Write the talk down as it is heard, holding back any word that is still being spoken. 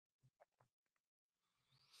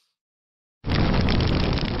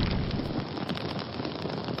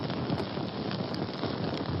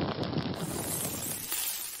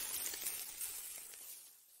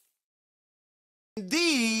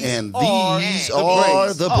And these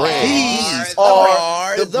are the breaks. These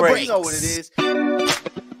are the breaks. You know what it is.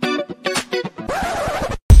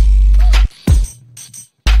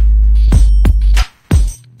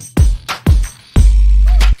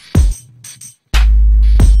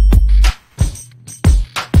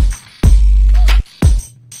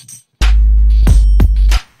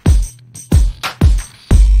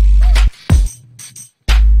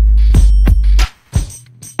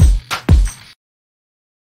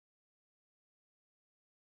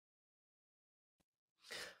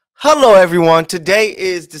 Hello, everyone. Today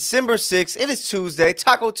is December 6th. It is Tuesday,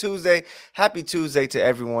 Taco Tuesday. Happy Tuesday to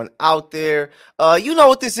everyone out there. You know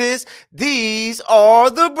what this is. These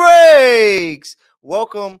are the breaks.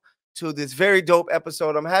 Welcome to this very dope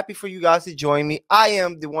episode. I'm happy for you guys to join me. I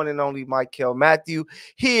am the one and only Mykell Mathieu,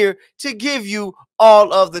 here to give you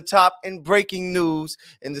all of the top and breaking news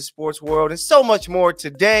in the sports world and so much more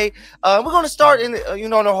today. We're going to start in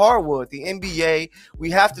on the hardwood, the NBA. We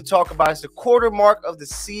have to talk about it's the quarter mark of the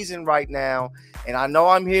season right now, and I know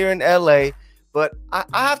I'm here in LA, but I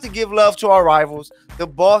have to give love to our rivals, the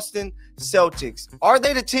Boston Celtics. Are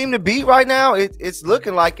they the team to beat right now? It's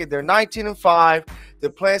looking like it. They're 19-5. They're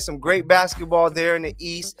playing some great basketball there in the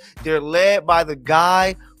East. They're led by the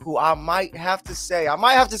guy who I might have to say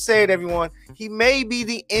it, everyone. He may be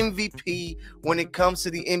the MVP when it comes to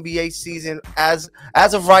the NBA season as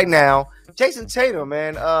of right now. Jason Tatum,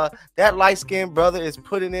 man, that light-skinned brother is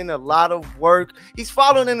putting in a lot of work. He's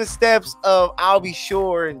following in the steps of I'll Be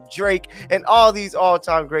Sure and Drake and all these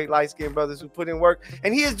all-time great light-skinned brothers who put in work.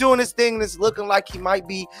 And he is doing his thing, and it's looking like he might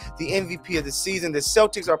be the MVP of the season. The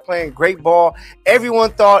Celtics are playing great ball.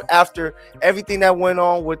 Everyone thought after everything that went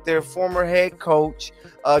on with their former head coach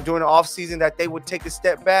during the offseason that they would take a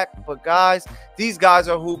step back. But, guys, these guys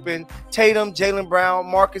are hooping. Tatum, Jaylen Brown,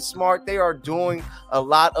 Marcus Smart, they are doing a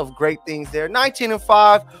lot of great things there.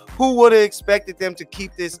 19-5. Who would have expected them to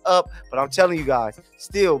keep this up? But I'm telling you guys,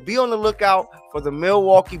 still be on the lookout for the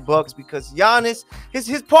Milwaukee Bucks because Giannis,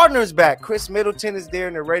 his partner is back. Chris Middleton is there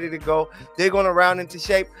and they're ready to go. They're going to round into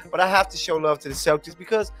shape. But I have to show love to the Celtics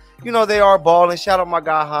because, they are balling. Shout out my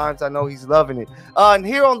guy Hines. I know he's loving it. And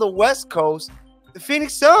here on the West Coast, the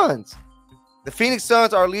Phoenix Suns. The Phoenix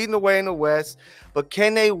Suns are leading the way in the West, but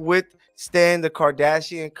can they withstand the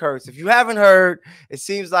Kardashian curse? If you haven't heard, it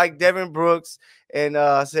seems like Devin Booker, and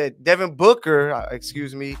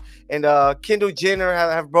Kendall Jenner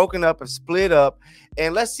have broken up, have split up.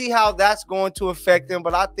 And let's see how that's going to affect them.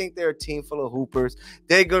 But I think they're a team full of hoopers.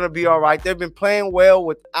 They're going to be all right. They've been playing well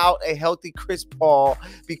without a healthy Chris Paul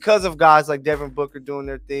because of guys like Devin Booker doing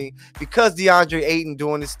their thing, because DeAndre Ayton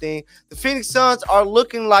doing his thing. The Phoenix Suns are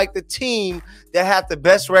looking like the team that had the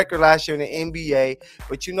best record last year in the NBA.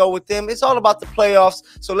 But with them, it's all about the playoffs.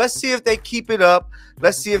 So let's see if they keep it up.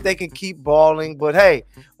 Let's see if they can keep balling. But hey,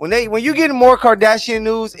 when you get more Kardashian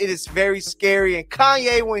news, it is very scary. And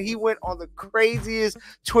Kanye, when he went on the craziest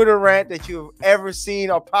Twitter rant that you've ever seen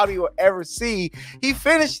or probably will ever see, he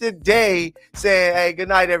finished the day saying, "Hey, good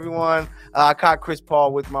night, everyone. I caught Chris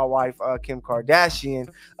Paul with my wife, Kim Kardashian."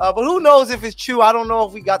 But who knows if it's true? I don't know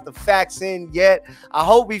if we got the facts in yet. I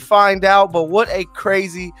hope we find out. But what a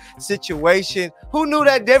crazy situation. Who knew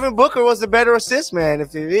that Devin Booker was the better assist man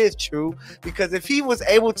if it is true? Because if he was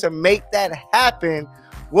able to make that happen,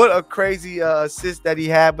 what a crazy assist that he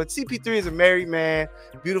had. But CP3 is a married man,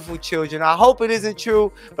 beautiful children. I hope it isn't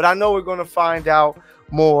true, but I know we're going to find out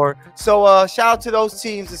more. So shout out to those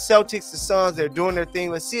teams, the Celtics, the Suns. They're doing their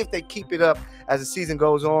thing. Let's see if they keep it up as the season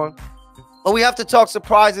goes on. But we have to talk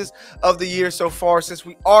surprises of the year so far since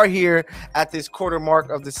we are here at this quarter mark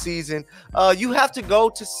of the season. You have to go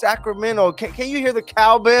to Sacramento. Can you hear the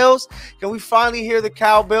cowbells? Can we finally hear the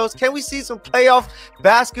cowbells? Can we see some playoff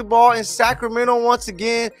basketball in Sacramento once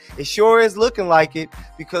again? It sure is looking like it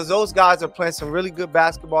because those guys are playing some really good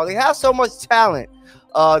basketball. They have so much talent.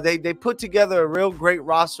 They put together a real great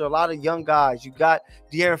roster, a lot of young guys. You got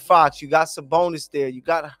De'Aaron Fox, you got Sabonis there, you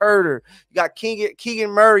got Herter, you got Keegan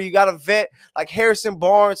Murray, you got a vet like Harrison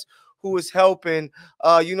Barnes who is helping.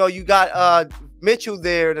 You got Mitchell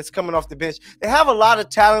there that's coming off the bench. They have a lot of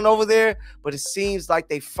talent over there, but it seems like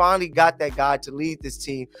they finally got that guy to lead this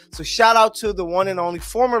team. So shout out to the one and only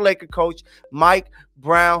former Laker coach, Mike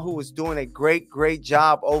Brown, who is doing a great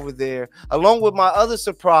job over there, along with my other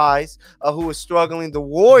surprise who is struggling, the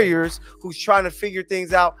Warriors, who's trying to figure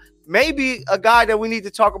things out. Maybe a guy that we need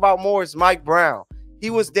to talk about more is Mike Brown. He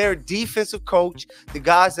was their defensive coach, the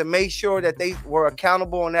guys that made sure that they were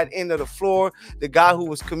accountable on that end of the floor, the guy who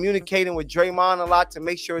was communicating with Draymond a lot to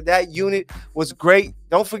make sure that unit was great.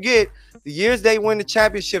 don't forget, the years they win the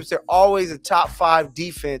championships, they're always a top 5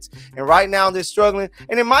 defense. And right now they're struggling.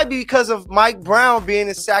 And it might be because of Mike Brown being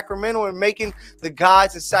in Sacramento and making the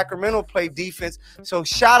guys in Sacramento play defense. So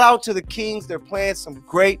shout out to the Kings. They're playing some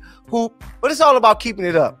great hoop. But it's all about keeping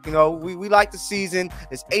it up. You know, we like the season.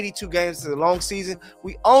 It's 82 games. It's a long season.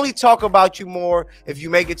 We only talk about you more if you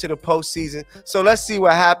make it to the postseason. So let's see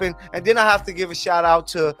what happened. And then I have to give a shout out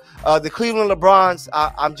to the Cleveland LeBrons.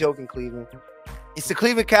 I'm joking, Cleveland. It's the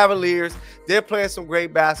Cleveland Cavaliers. They're playing some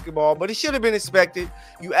great basketball, but it should have been expected.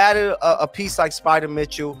 You added a piece like Spider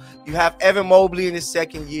Mitchell. You have Evan Mobley in his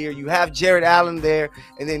second year. You have Jared Allen there.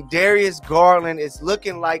 And then Darius Garland is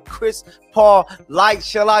looking like Chris Paul light,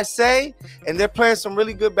 shall I say? And they're playing some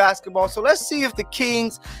really good basketball. So let's see if the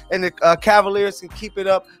Kings and the Cavaliers can keep it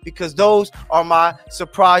up, because those are my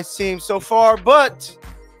surprise teams so far. But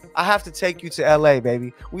I have to take you to LA,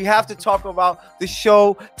 baby. We have to talk about the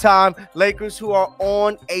Showtime Lakers, who are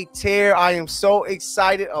on a tear. I am so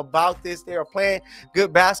excited about this. They are playing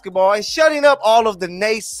good basketball and shutting up all of the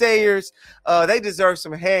naysayers. They deserve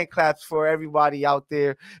some hand claps for everybody out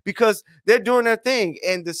there, because they're doing their thing.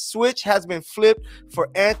 And the switch has been flipped for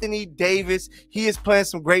Anthony Davis. He is playing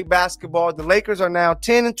some great basketball. The Lakers are now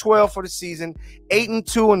 10-12 for the season,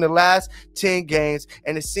 8-2 in the last 10 games.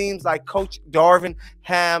 And it seems like Coach Darvin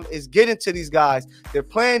Ham is getting to these guys. They're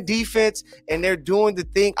playing defense and they're doing the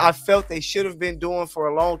thing I felt they should have been doing for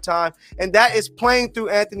a long time, and that is playing through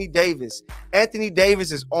Anthony Davis. Anthony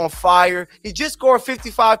Davis is on fire. He just scored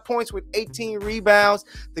 55 points with 18 rebounds.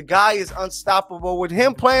 The guy is unstoppable. With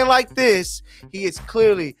him playing like this, he is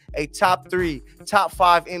clearly a top 3, top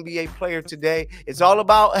 5 NBA player today. It's all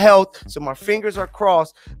about health, so my fingers are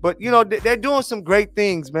crossed. But, you know, they're doing some great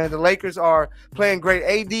things, man. The Lakers are playing great.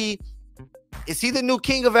 AD, is he the new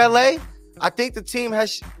king of LA? I think the team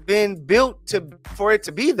has been built for it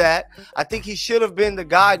to be that. I think he should have been the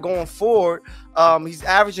guy going forward. He's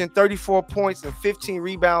averaging 34 points and 15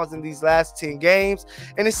 rebounds in these last 10 games.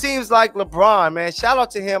 And it seems like LeBron, man, shout out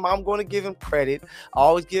to him. I'm going to give him credit. I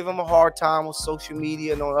always give him a hard time on social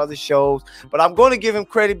media and on other shows, but I'm going to give him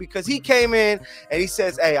credit because he came in and he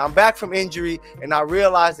says, hey, I'm back from injury, and I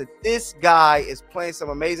realized that this guy is playing some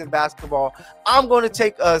amazing basketball. I'm going to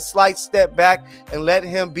take a slight step back and let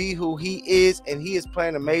him be who he is, and he is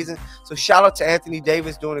playing amazing. So shout out to Anthony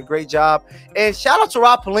Davis doing a great job. And shout out to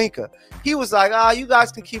Rob Pelinka. He was like, you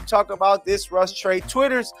guys can keep talking about this Russ trade.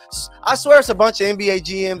 I swear it's a bunch of NBA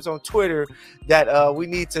GMs on Twitter that we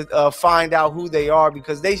need to find out who they are,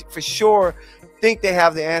 because they for sure think they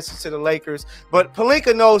have the answers to the Lakers. But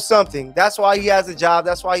Pelinka knows something. That's why he has a job.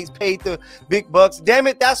 That's why he's paid the big bucks. Damn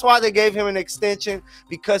it, that's why they gave him an extension,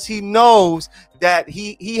 because he knows that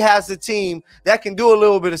he has a team that can do a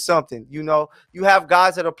little bit of something. You know, you have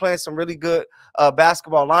guys that are playing some really good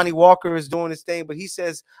basketball. Lonnie Walker is doing his thing, but he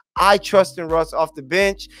says, I trust in Russ off the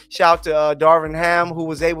bench. Shout to Darvin Ham, who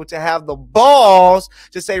was able to have the balls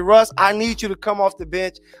to say, Russ, I need you to come off the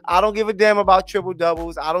bench. I don't give a damn about triple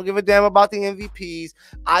doubles. I don't give a damn about the MVPs.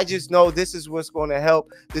 I just know this is what's going to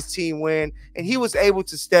help this team win. And he was able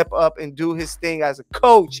to step up and do his thing as a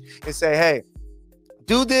coach and say, hey,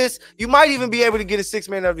 do this. You might even be able to get a 6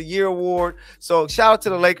 Man of the Year award. So shout out to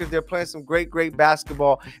the Lakers. They're playing some great, great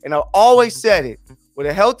basketball. And I've always said it, with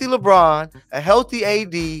a healthy LeBron, a healthy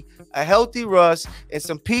AD, a healthy Russ, and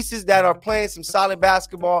some pieces that are playing some solid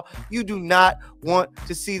basketball, you do not want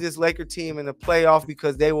to see this Laker team in the playoff,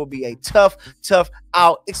 because they will be a tough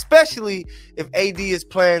out, especially if AD is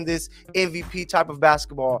playing this MVP type of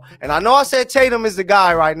basketball. And I know I said Tatum is the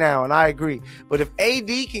guy right now, and I agree. But if AD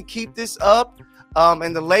can keep this up,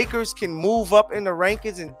 and the Lakers can move up in the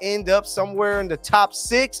rankings and end up somewhere in the top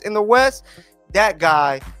 6 in the West, that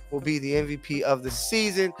guy will be the MVP of the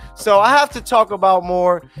season. So I have to talk about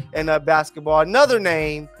more in basketball. Another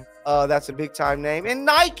name that's a big time name, and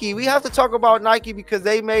Nike. We have to talk about Nike because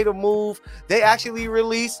they made a move. They actually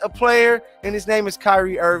released a player, and his name is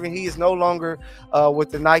Kyrie Irving. He is no longer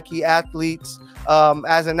with the Nike athletes,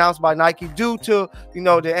 as announced by Nike, due to, you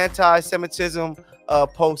know, the anti-Semitism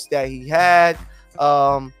post that he had.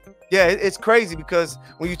 Yeah, it's crazy, because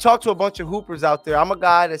when you talk to a bunch of hoopers out there, I'm a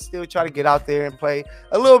guy that still try to get out there and play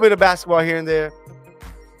a little bit of basketball here and there.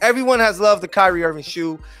 Everyone has loved the Kyrie Irving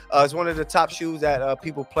shoe. It's one of the top shoes that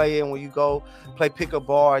people play in when you go play pickup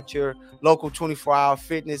ball at your local 24-hour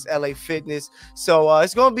fitness, LA Fitness. So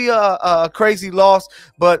it's going to be a crazy loss,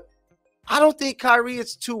 but I don't think Kyrie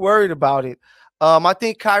is too worried about it. I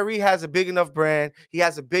think Kyrie has a big enough brand. He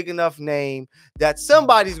has a big enough name that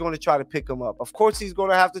somebody's going to try to pick him up. Of course, he's going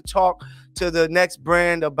to have to talk to the next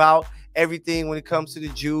brand about everything when it comes to the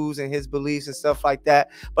Jews and his beliefs and stuff like that.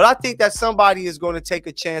 But I think that somebody is going to take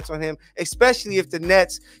a chance on him, especially if the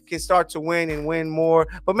Nets can start to win and win more.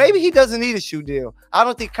 But maybe he doesn't need a shoe deal. I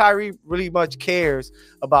don't think Kyrie really much cares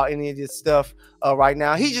about any of this stuff right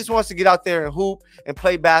now. He just wants to get out there and hoop and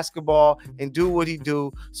play basketball and do what he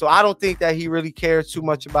do. So I don't think that he really cares too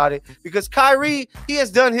much about it, because Kyrie, he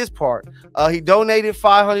has done his part. He donated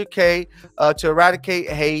 $500K to eradicate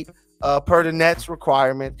hate. Per the Nets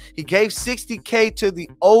requirement. He gave $60K to the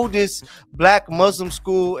oldest black Muslim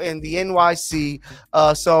school in the NYC.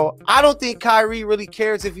 So I don't think Kyrie really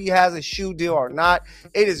cares if he has a shoe deal or not.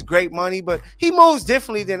 It is great money, but he moves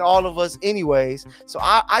differently than all of us anyways. So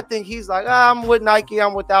I think he's like, I'm with Nike,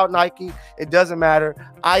 I'm without Nike. It doesn't matter.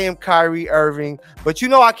 I am Kyrie Irving. But you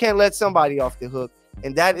know I can't let somebody off the hook,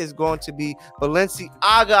 and that is going to be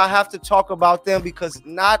Balenciaga. I have to talk about them because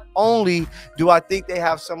not only do I think they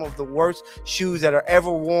have some of the worst shoes that are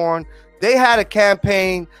ever worn, they had a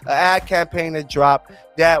campaign, an ad campaign that dropped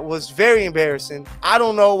that was very embarrassing. I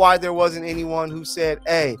don't know why there wasn't anyone who said,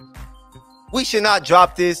 hey, we should not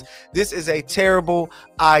drop this. This is a terrible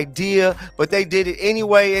idea, but they did it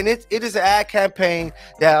anyway. And it is an ad campaign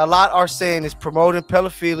that a lot are saying is promoting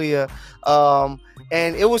pedophilia.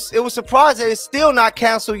 And it was surprised that it's still not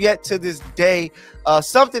canceled yet to this day.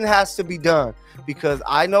 Something has to be done, because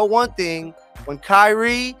I know one thing: when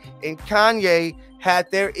Kyrie and Kanye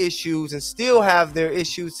had their issues and still have their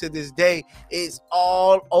issues to this day, it's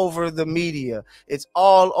all over the media. It's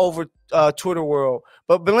all over Twitter world.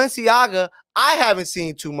 But Balenciaga, I haven't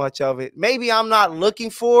seen too much of it. Maybe I'm not looking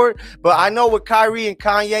for it, but I know with Kyrie and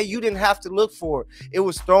Kanye, you didn't have to look for it. It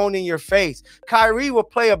was thrown in your face. Kyrie will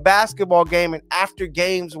play a basketball game, and after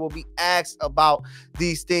games will be asked about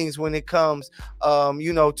these things when it comes,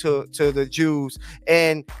 you know, to the Jews.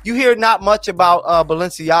 And you hear not much about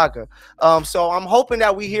Balenciaga. So I'm hoping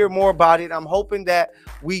that we hear more about it. I'm hoping that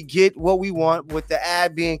we get what we want with the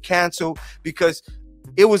ad being canceled, because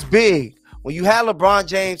it was big. When you had LeBron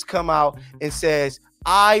James come out and says,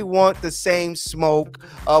 I want the same smoke,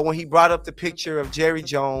 when he brought up the picture of Jerry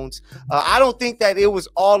Jones, I don't think that it was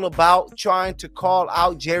all about trying to call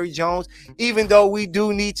out Jerry Jones, even though we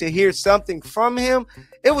do need to hear something from him.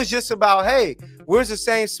 It was just about, hey, where's the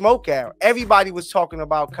same smoke at? Everybody was talking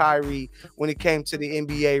about Kyrie when it came to the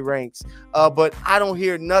NBA ranks, but I don't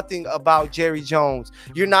hear nothing about Jerry Jones.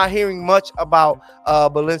 You're not hearing much about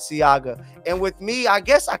Balenciaga. And with me, I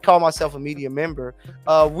guess I call myself a media member.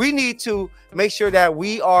 We need to make sure that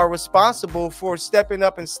we are responsible for stepping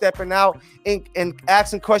up and stepping out and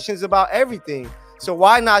asking questions about everything. So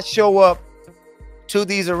why not show up to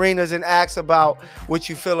these arenas and ask about what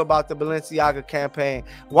you feel about the Balenciaga campaign?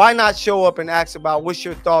 Why not show up and ask about what's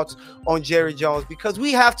your thoughts on Jerry Jones? Because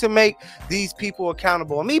we have to make these people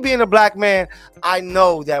accountable. And me being a black man, I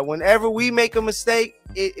know that whenever we make a mistake,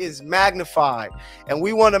 it is magnified, and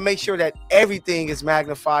we want to make sure that everything is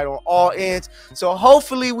magnified on all ends. So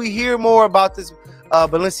hopefully we hear more about this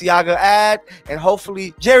Balenciaga ad, and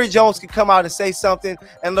hopefully Jerry Jones can come out and say something.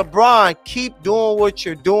 And LeBron, keep doing what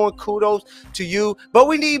you're doing. Kudos to you. But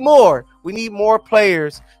we need more. We need more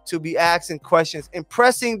players to be asking questions and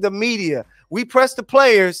pressing the media. We press the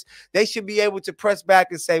players. They should be able to press back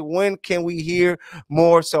and say, when can we hear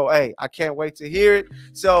more? So, hey, I can't wait to hear it.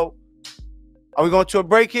 So, are we going to a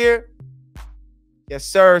break here? Yes,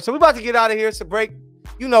 sir. So we're about to get out of here. It's a break.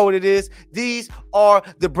 You know what it is. These are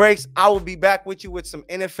the breaks. I will be back with you with some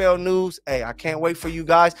NFL news. Hey, I can't wait for you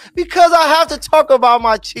guys, because I have to talk about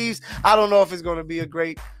my Chiefs. I don't know if it's going to be a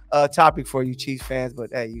great topic for you Chiefs fans,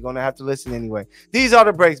 but hey, you're going to have to listen anyway. These are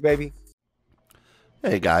the breaks, baby.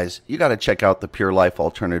 Hey guys, you got to check out the Pure Life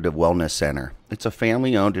Alternative Wellness Center. It's a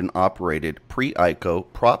family-owned and operated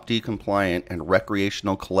pre-ICO, Prop D compliant, and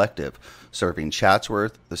recreational collective serving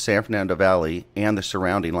Chatsworth, the San Fernando Valley, and the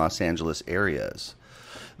surrounding Los Angeles areas.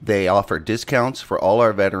 They offer discounts for all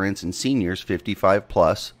our veterans and seniors 55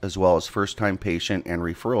 plus, as well as first-time patient and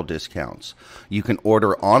referral discounts. You can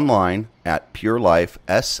order online at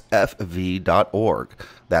purelifesfv.org.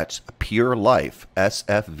 That's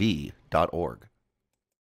purelifesfv.org.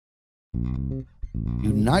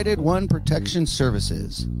 United One Protection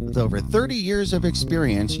Services. With over 30 years of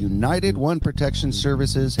experience, United One Protection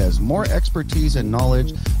Services has more expertise and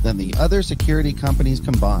knowledge than the other security companies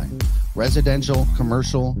combined. Residential,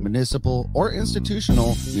 commercial, municipal, or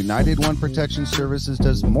institutional, United One Protection Services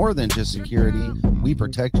does more than just security. We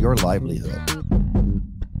protect your livelihood.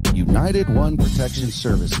 United One Protection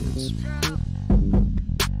Services.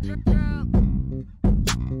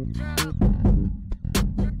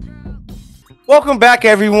 Welcome back,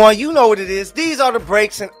 everyone. You know what it is. These are the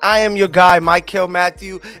breaks, and I am your guy, Mykell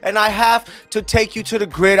Mathieu, and I have to take you to the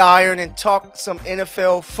gridiron and talk some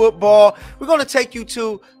NFL football. We're going to take you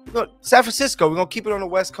to San Francisco. We're going to keep it on the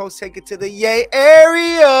West Coast, take it to the Yay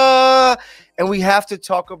area, and we have to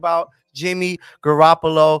talk about Jimmy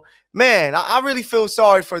Garoppolo. Man, I really feel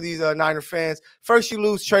sorry for these Niner fans. First, you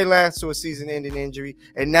lose Trey Lance to a season-ending injury,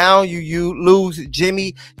 and now you lose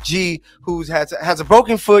Jimmy G, who has a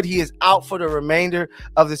broken foot. He is out for the remainder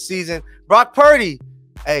of the season. Brock Purdy,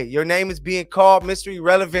 hey, your name is being called. Mr.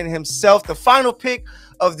 Irrelevant himself, the final pick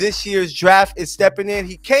of this year's draft, is stepping in.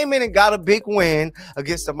 He came in and got a big win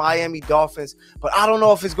against the Miami Dolphins, but I don't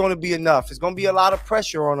know if it's going to be enough. It's going to be a lot of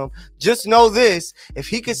pressure on him. Just know this: if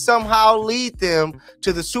he could somehow lead them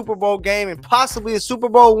to the Super Bowl game and possibly a Super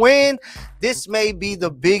Bowl win, this may be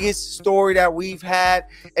the biggest story that we've had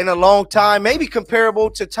in a long time, maybe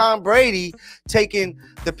comparable to Tom Brady taking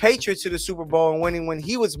the Patriots to the Super Bowl and winning when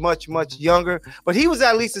he was much, much younger. But he was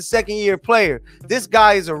at least a second-year player. This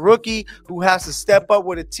guy is a rookie who has to step up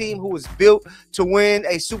with a team who was built to win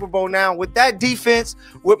a Super Bowl now. With that defense,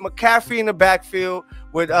 with McCaffrey in the backfield,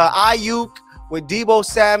 with Ayuk, with Deebo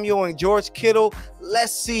Samuel and George Kittle,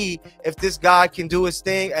 let's see if this guy can do his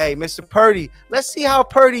thing. Hey, Mr. Purdy, let's see how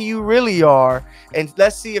Purdy you really are, and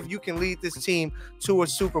let's see if you can lead this team to a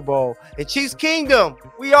Super Bowl. In Chiefs Kingdom,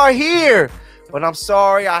 we are here. But I'm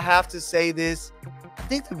sorry, I have to say this. I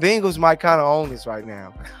think the Bengals might kind of own this right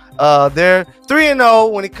now. They're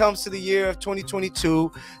 3-0 when it comes to the year of 2022.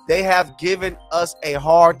 They have given us a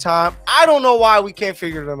hard time. I don't know why we can't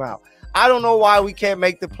figure them out. I don't know why we can't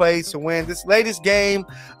make the plays to win. This latest game,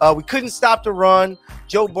 we couldn't stop the run.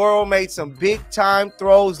 Joe Burrow made some big-time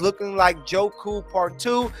throws looking like Joe Cool Part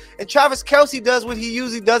 2. And Travis Kelce does what he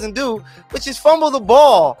usually doesn't do, which is fumble the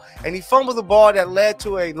ball. And he fumbled the ball that led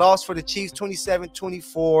to a loss for the Chiefs,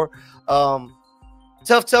 27-24.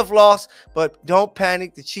 Tough loss, but don't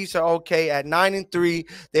panic. The Chiefs are okay at 9-3.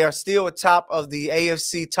 They are still atop of the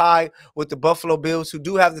AFC, tie with the Buffalo Bills, who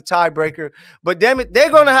do have the tiebreaker. But damn it, they're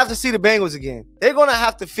going to have to see the Bengals again. They're going to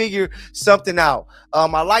have to figure something out.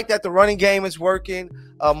 I like that the running game is working.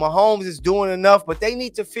 Mahomes is doing enough, but they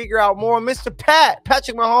need to figure out more. Mr.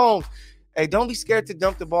 Patrick Mahomes, hey, don't be scared to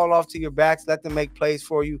dump the ball off to your backs. Let them make plays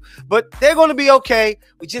for you. But they're going to be okay.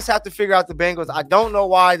 We just have to figure out the Bengals. I don't know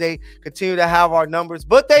why they continue to have our numbers,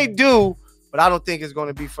 but they do. But I don't think it's going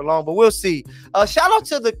to be for long. But we'll see. Shout out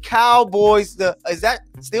to the Cowboys. Is that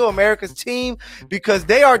still America's team? Because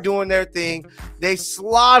they are doing their thing. They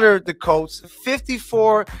slaughtered the Colts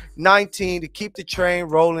 54-19 to keep the train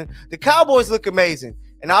rolling. The Cowboys look amazing.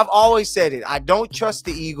 And I've always said it. I don't trust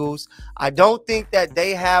the Eagles. I don't think that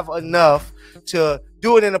they have enough to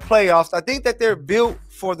do it in the playoffs. I think that they're built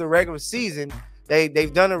for the regular season.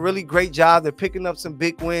 They've done a really great job. They're picking up some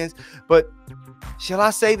big wins. But shall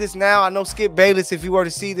I say this now? I know Skip Bayless, if you were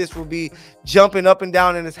to see this, will be jumping up and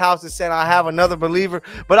down in his house and saying, I have another believer.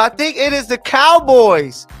 But I think it is the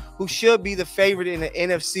Cowboys who should be the favorite in the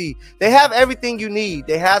NFC. They have everything you need.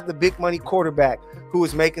 They have the big money quarterback who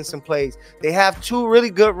is making some plays. They have two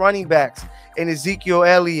really good running backs in Ezekiel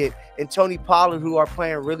Elliott and Tony Pollard, who are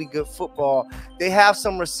playing really good football. They have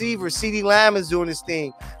some receivers. CeeDee Lamb is doing his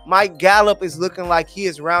thing. Mike Gallup is looking like he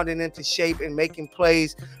is rounding into shape and making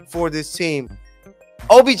plays for this team.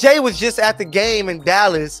 OBJ was just at the game in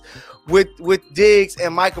Dallas with Diggs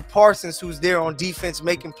and Michael Parsons, who's there on defense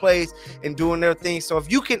making plays and doing their thing. So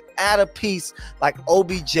if you can add a piece like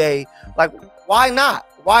OBJ, like, why not?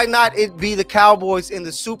 Why not it be the Cowboys in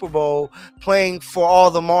the Super Bowl playing for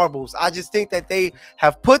all the marbles? I just think that they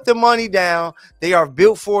have put the money down. They are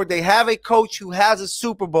built for it. They have a coach who has a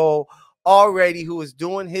Super Bowl already, who is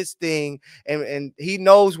doing his thing, and he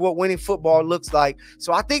knows what winning football looks like.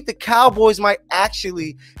 So I think the Cowboys might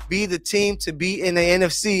actually be the team to beat in the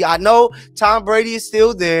NFC. I know Tom Brady is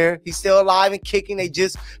still there. He's still alive and kicking. They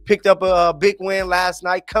just picked up a big win last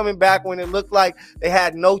night, coming back when it looked like they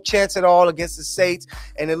had no chance at all against the Saints,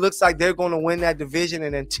 and it looks like they're going to win that division.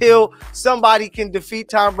 And until somebody can defeat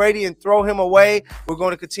Tom Brady and throw him away, we're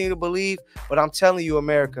going to continue to believe. But I'm telling you,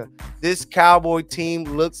 America, this Cowboy team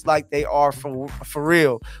looks like they are for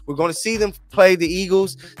real. We're going to see them play the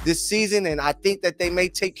Eagles this season, and I think that they may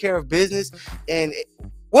take care of business. And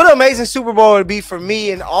what an amazing Super Bowl it would be for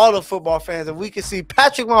me and all the football fans if we could see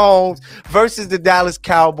Patrick Mahomes versus the Dallas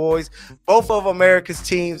Cowboys, both of America's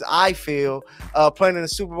teams, I feel, playing in the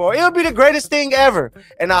Super Bowl. It would be the greatest thing ever,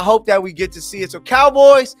 and I hope that we get to see it. So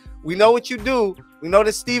Cowboys, We know what you do. We know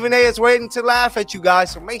that Stephen A is waiting to laugh at you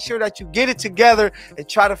guys. So make sure that you get it together and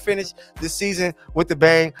try to finish the season with the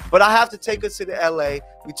bang. But I have to take us to the LA.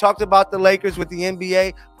 We talked about the Lakers with the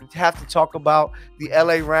NBA. We have to talk about the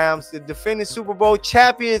LA Rams, the defending Super Bowl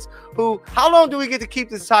champions. Who? How long do we get to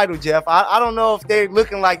keep this title, Jeff? I don't know if they're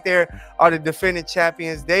looking like they are the defending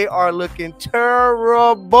champions. They are looking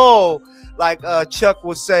terrible, like Chuck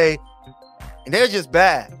would say. And they're just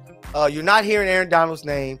bad. You're not hearing Aaron Donald's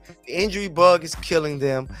name. The injury bug is killing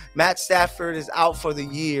them. Matt Stafford is out for the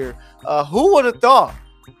year. Who would have thought?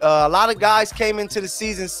 A lot of guys came into the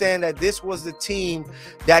season saying that this was the team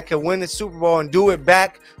that could win the Super Bowl and do it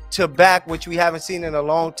back to back, which we haven't seen in a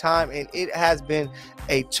long time. And it has been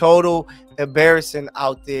a total embarrassing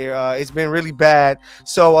out there. It's been really bad.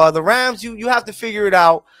 So the Rams, you have to figure it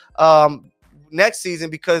out next season,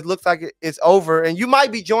 because it looks like it's over. And you might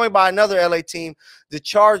be joined by another LA team, the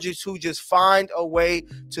Chargers, who just find a way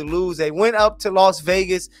to lose. They went up to Las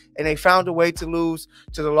Vegas and they found a way to lose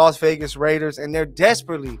to the Las Vegas Raiders. And they're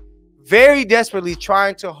desperately, very desperately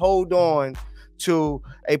trying to hold on to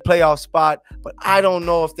a playoff spot. But I don't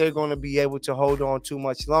know if they're going to be able to hold on too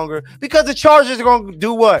much longer, because the Chargers are going to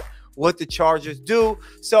do what the Chargers do.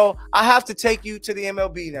 So I have to take you to the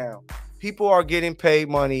MLB now. People are getting paid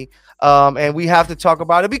money, and we have to talk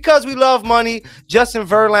about it because we love money. Justin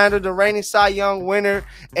Verlander, the reigning Cy Young winner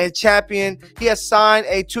and champion, he has signed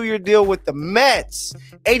a 2-year deal with the Mets.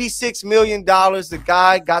 $86 million. The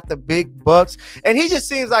guy got the big bucks, and he just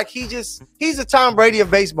seems like he's the Tom Brady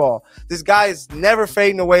of baseball. This guy is never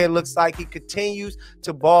fading away. It looks like he continues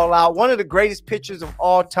to ball out. One of the greatest pitchers of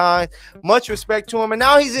all time. Much respect to him. And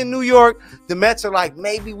now he's in New York. The Mets are like,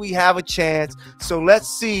 maybe we have a chance. So let's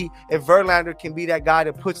see if Verlander can be that guy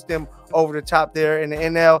that puts them over the top there in the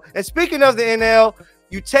NL. And speaking of the NL,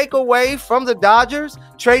 you take away from the Dodgers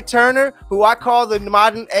Trea Turner, who I call the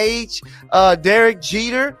modern age Derek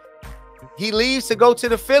Jeter. He leaves to go to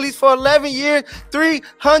the Phillies for 11 years,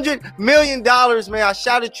 $300 million, man. I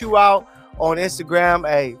shouted you out on Instagram.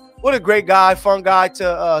 Hey, what a great guy, fun guy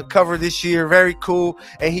to cover this year. Very cool.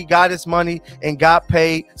 And he got his money and got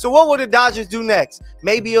paid. So what will the Dodgers do next?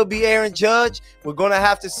 Maybe it'll be Aaron Judge. We're going to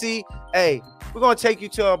have to see. Hey, we're going to take you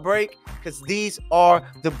to a break, because these are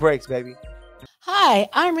the breaks, baby. Hi,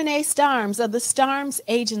 I'm Renee Starms of the Starms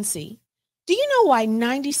Agency. Do you know why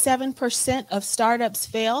 97% of startups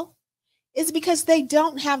fail? It's because they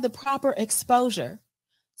don't have the proper exposure.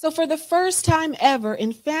 So for the first time ever,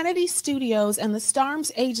 Infinity Studios and the Starms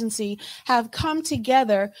Agency have come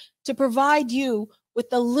together to provide you with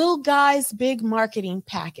the Little Guys Big Marketing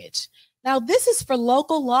Package. Now, this is for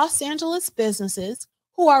local Los Angeles businesses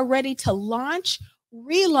who are ready to launch,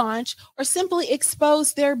 relaunch, or simply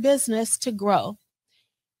expose their business to grow.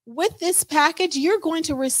 With this package, you're going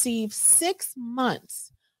to receive 6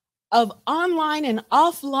 months of online and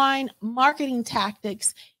offline marketing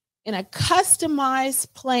tactics in a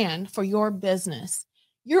customized plan for your business.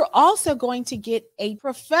 You're also going to get a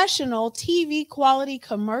professional TV quality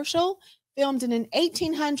commercial filmed in an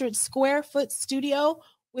 1,800 square foot studio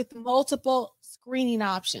with multiple screening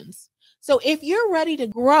options. So if you're ready to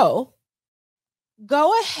grow,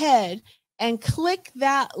 go ahead and click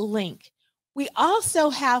that link. We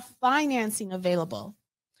also have financing available.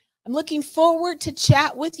 I'm looking forward to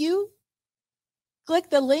chat with you.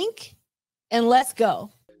 Click the link and let's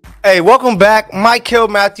go. Hey, welcome back. Mykell,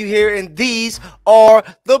 Mathieu here, and these are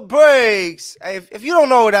the breaks. Hey, if you don't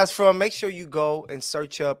know where that's from, make sure you go and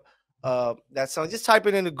search up that song. Just type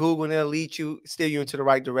it into Google and it'll lead you, steer you into the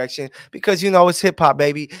right direction, because you know it's hip hop,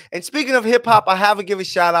 baby. And speaking of hip hop, I have to give a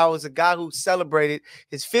shout out. It was a guy who celebrated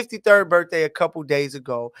his 53rd birthday a couple days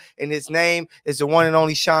ago, and his name is the one and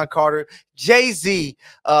only Sean Carter, Jay-Z.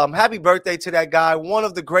 Happy birthday to that guy, one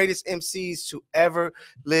of the greatest MCs to ever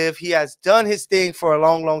live. He has done his thing for a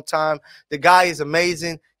long, long time. The guy is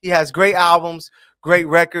amazing. He has great albums, great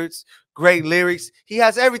records, great lyrics. He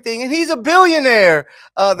has everything, and he's a billionaire.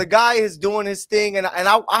 The guy is doing his thing, and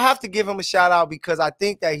I have to give him a shout out, because I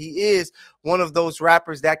think that he is one of those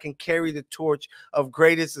rappers that can carry the torch of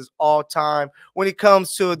greatest of all time when it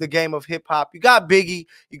comes to the game of hip hop. You got Biggie,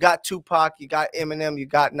 you got Tupac, you got Eminem, you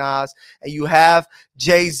got Nas, and you have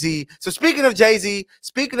Jay-Z. So speaking of Jay-Z,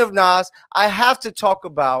 speaking of Nas, I have to talk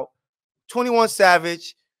about 21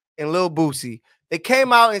 Savage and Lil Boosie. They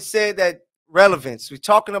came out and said that relevance. We're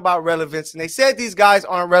talking about relevance, and they said these guys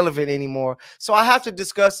aren't relevant anymore. So I have to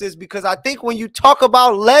discuss this, because I think when you talk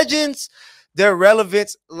about legends, their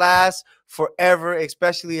relevance lasts forever,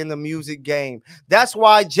 especially in the music game. That's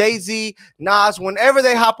why Jay-Z, Nas, whenever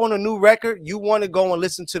they hop on a new record, you want to go and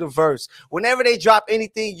listen to the verse. Whenever they drop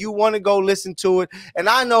anything, you want to go listen to it. And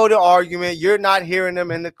I know the argument, you're not hearing them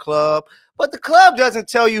in the club, but the club doesn't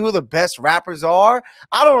tell you who the best rappers are.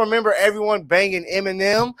 I don't remember everyone banging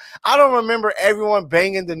Eminem. I don't remember everyone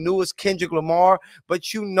banging the newest Kendrick Lamar,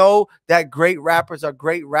 but you know that great rappers are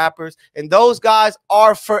great rappers, and those guys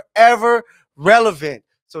are forever relevant.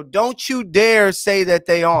 So don't you dare say that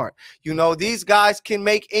they aren't. You know, these guys can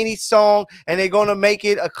make any song and they're going to make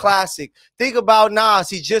it a classic. Think about Nas.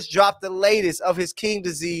 He just dropped the latest of his King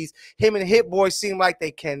Disease. Him and Hit Boy seem like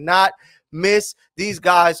they cannot miss. These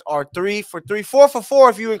guys are 3 for 3, 4 for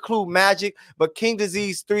 4 if you include Magic, but King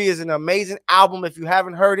Disease 3 is an amazing album. If you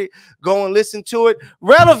haven't heard it, go and listen to it.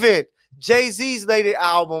 Relevant. Jay-Z's latest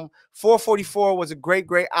album, 444, was a great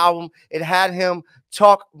album. It had him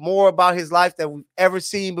talk more about his life than we've ever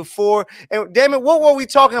seen before. And damn it, what were we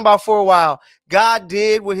talking about for a while? God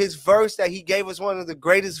did with his verse that he gave us one of the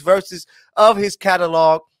greatest verses of his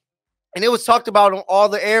catalog. And it was talked about on all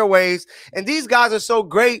the airwaves. And these guys are so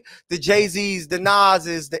great, the Jay-Z's, the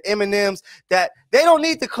Nas's, the Eminems, that they don't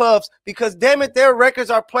need the clubs because, damn it, their records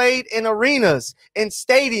are played in arenas, in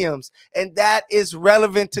stadiums. And that is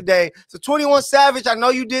relevant today. So 21 Savage, I know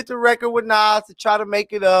you did the record with Nas to try to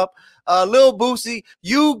make it up. Lil Boosie,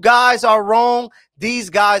 you guys are wrong. These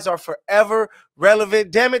guys are forever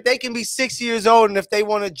relevant. Damn it, they can be 6 years old, and if they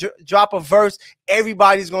want to drop a verse,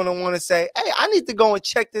 everybody's going to want to say, hey, I need to go and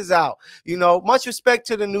check this out. You know, much respect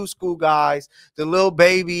to the new school guys, the Lil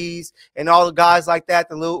Babies, and all the guys like that,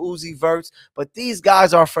 the Lil Uzi Verts. But these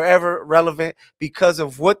guys are forever relevant because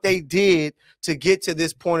of what they did to get to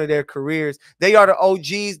this point of their careers. They are the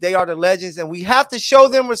OGs. They are the legends, and we have to show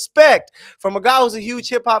them respect. From a guy who's a huge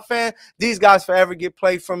hip-hop fan, these guys forever get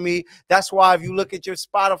played from me. That's why if you look at your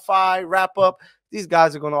Spotify wrap-up, these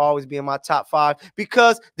guys are going to always be in my top 5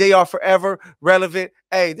 because they are forever relevant.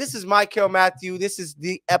 Hey, this is Mykell Mathieu. This is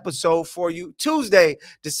the episode for you. Tuesday,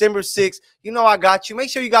 December 6th. You know I got you. Make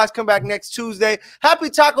sure you guys come back next Tuesday. Happy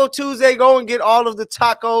Taco Tuesday. Go and get all of the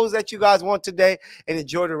tacos that you guys want today and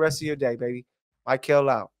enjoy the rest of your day, baby.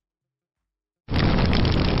 Mykell out.